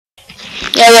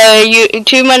Yeah,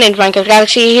 my name's Minecraft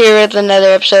Galaxy here with another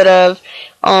episode of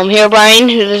Herobrine.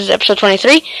 This is episode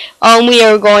 23. We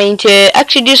are going to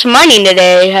actually do some mining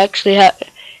today. Actually,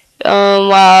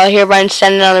 while Herobrine's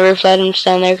standing on the roof, let him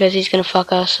stand there because he's gonna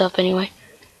fuck us up anyway.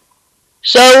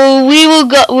 So we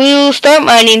will start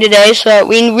mining today. So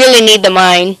we really need the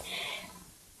mine.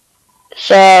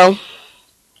 So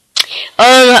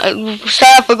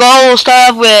start off a goal. We'll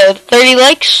start off with 30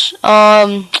 likes.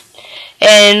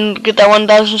 And get that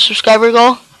 1,000 subscriber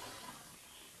goal.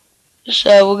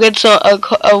 So we'll get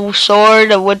a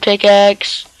sword, a wood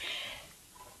pickaxe.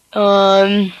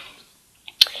 But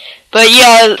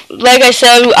yeah, like I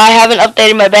said, I haven't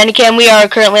updated my Bandicam. We are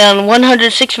currently on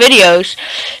 106 videos,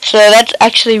 so that's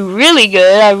actually really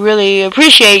good. I really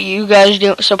appreciate you guys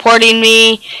supporting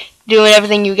me, doing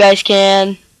everything you guys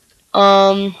can.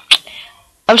 I'm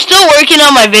still working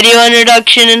on my video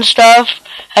introduction and stuff.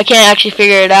 I can't actually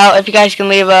figure it out. If you guys can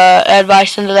leave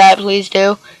advice into that, please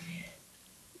do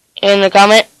in the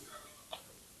comment.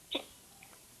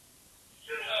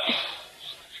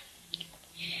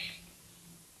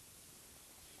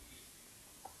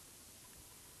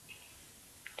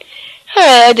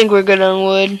 Alright, I think we're good on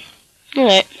wood.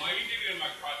 Alright.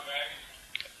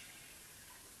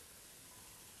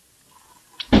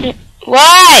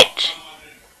 What?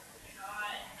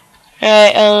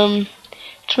 Alright,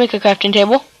 let's make a crafting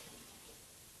table.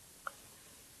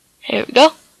 Here we go.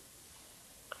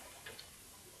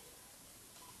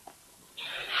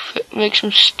 Make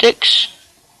some sticks.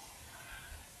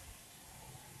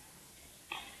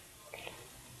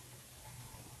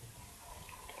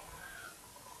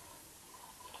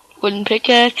 Wooden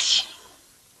pickaxe.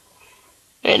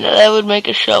 And that would make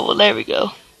a shovel. There we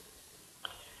go.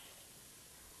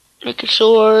 Make a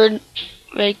sword.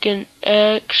 Make an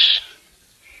axe.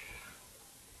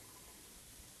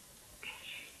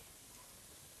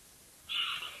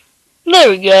 There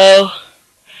we go.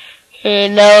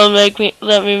 And now let me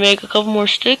make a couple more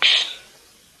sticks.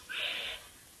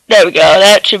 There we go.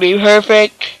 That should be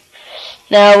perfect.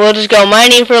 Now we'll just go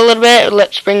mining for a little bit.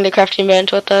 Let's bring the crafting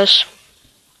bench with us,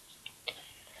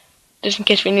 just in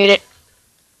case we need it.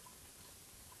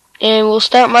 And we'll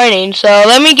start mining. So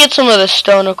let me get some of the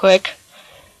stone real quick.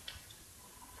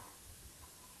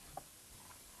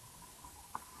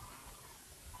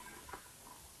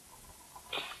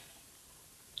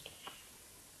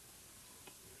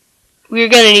 We're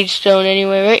gonna need stone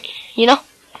anyway, right? You know?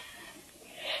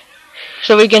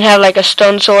 So we can have like a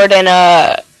stone sword and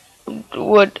a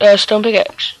stone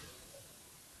pickaxe.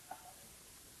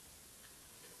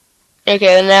 Okay,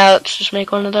 then now let's just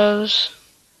make one of those.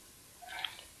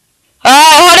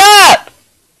 Alright, hold up!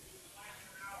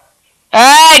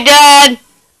 Alright, Dad!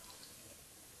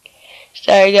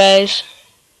 Sorry, guys.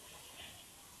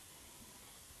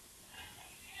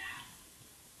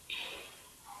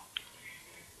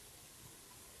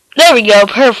 There we go,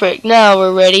 perfect. Now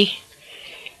we're ready.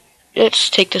 Let's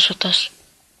take this with us.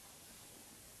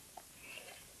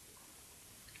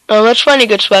 Let's find a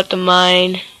good spot to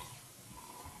mine.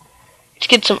 Let's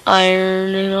get some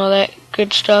iron and all that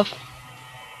good stuff.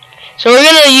 So we're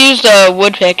gonna use the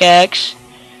wood pickaxe.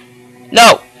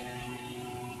 No!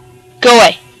 Go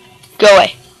away. Go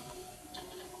away.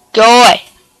 Go away.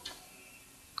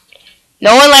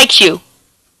 No one likes you.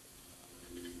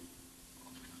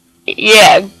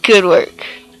 Yeah, good work.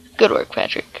 Good work,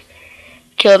 Patrick.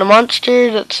 Killed a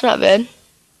monster, that's not bad.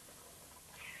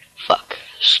 Fuck,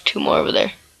 there's two more over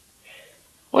there.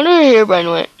 Wonder where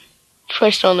Herobrine went.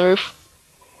 Probably still on the roof.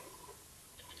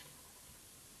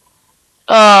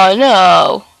 Oh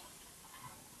no.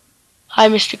 Hi,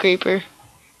 Mr. Creeper.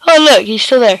 Oh look, he's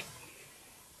still there.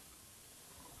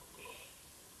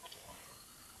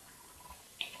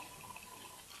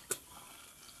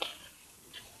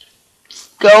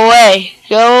 Go away.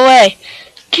 Go away.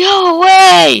 Go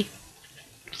away!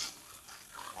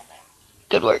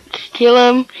 Good work. Kill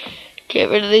him.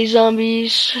 Get rid of these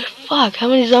zombies. Fuck, how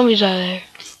many zombies are there?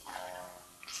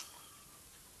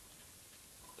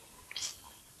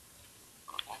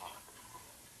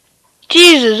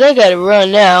 Jesus, I gotta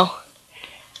run now.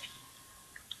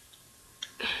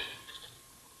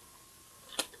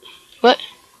 What?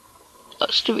 Oh,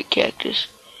 stupid cactus.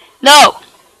 No!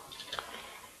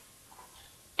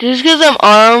 Just because I'm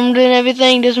armed and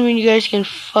everything doesn't mean you guys can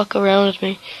fuck around with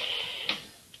me.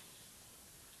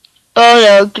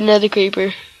 Oh no, another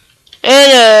creeper.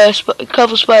 And a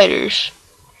couple spiders.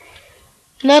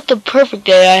 Not the perfect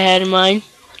day I had in mind.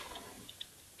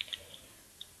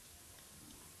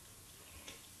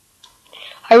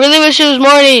 I really wish it was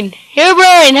morning.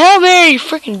 Herobrine, help me, you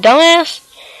freaking dumbass.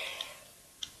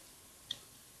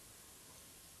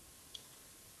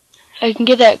 I can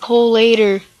get that coal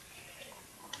later.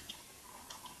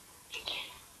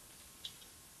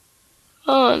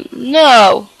 Oh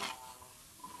no.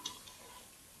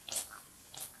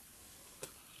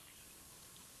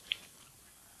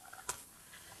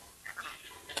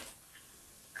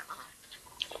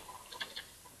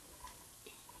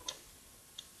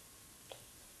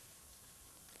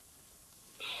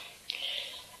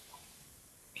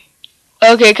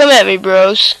 Okay, come at me,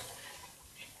 bros.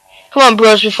 Come on,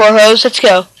 bros before hoes. Let's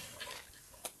go.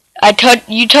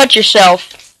 You touch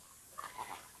yourself,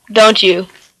 don't you?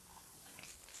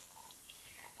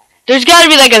 There's gotta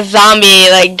be like a zombie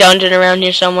like dungeon around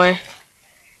here somewhere.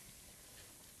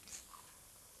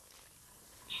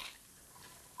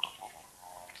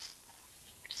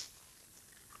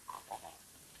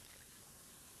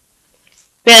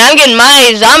 Man, I'm getting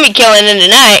my zombie killing in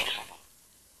tonight.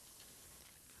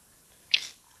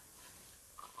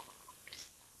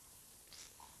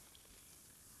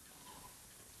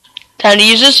 Time to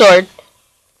use the sword.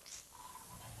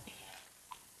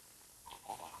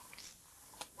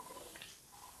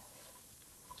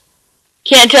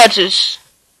 Can't touch this.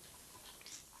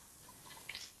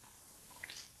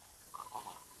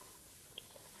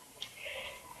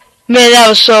 Man, that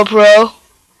was so pro.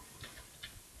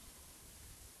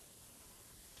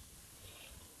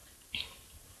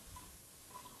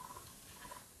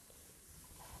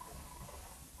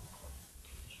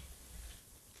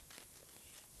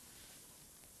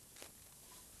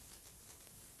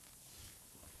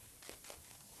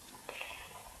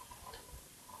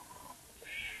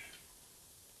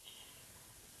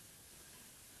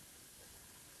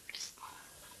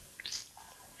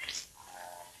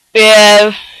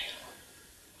 Yeah,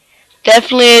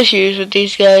 definitely issues with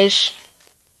these guys.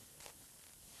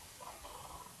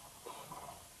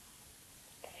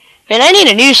 Man, I need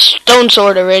a new stone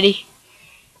sword already.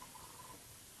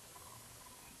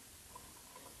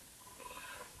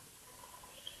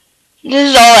 This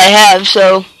is all I have,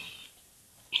 so.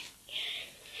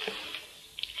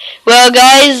 Well,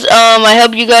 guys, I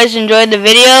hope you guys enjoyed the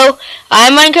video.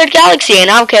 I'm Minecraft Galaxy, and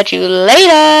I'll catch you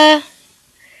later.